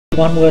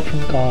One word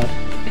from God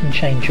can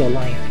change your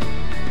life.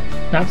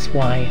 That's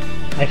why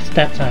I've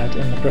stepped out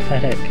in the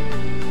prophetic.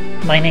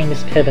 My name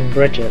is Kevin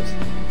Bridges,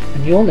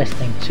 and you're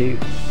listening to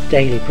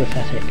Daily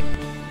Prophetic.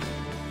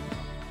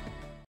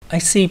 I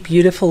see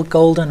beautiful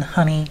golden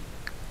honey,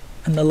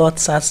 and the Lord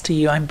says to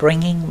you, I'm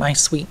bringing my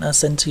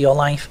sweetness into your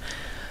life.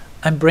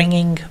 I'm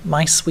bringing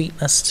my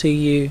sweetness to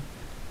you,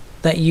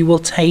 that you will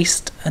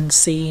taste and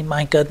see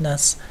my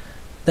goodness,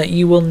 that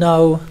you will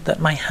know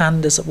that my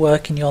hand is at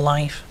work in your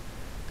life.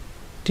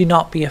 Do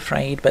not be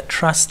afraid, but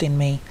trust in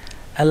me,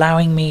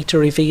 allowing me to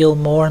reveal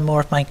more and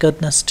more of my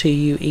goodness to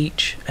you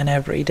each and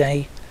every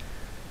day.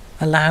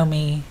 Allow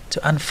me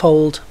to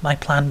unfold my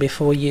plan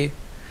before you.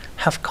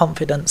 Have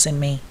confidence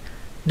in me,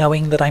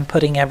 knowing that I'm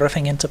putting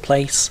everything into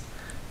place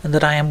and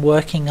that I am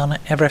working on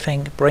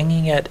everything,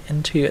 bringing it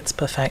into its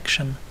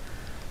perfection.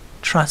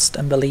 Trust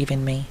and believe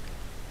in me,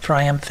 for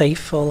I am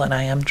faithful and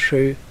I am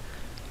true.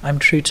 I'm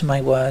true to my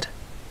word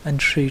and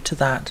true to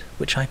that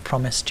which I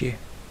promised you.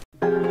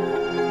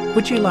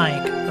 Would you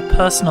like a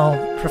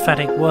personal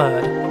prophetic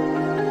word?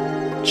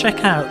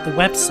 Check out the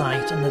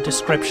website in the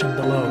description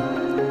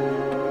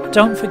below.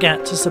 Don't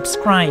forget to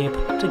subscribe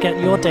to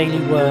get your daily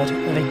word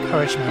of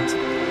encouragement.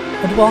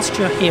 And whilst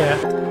you're here,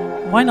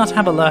 why not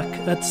have a look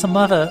at some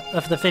other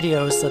of the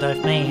videos that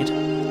I've made?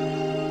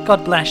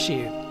 God bless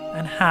you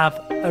and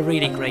have a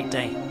really great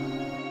day.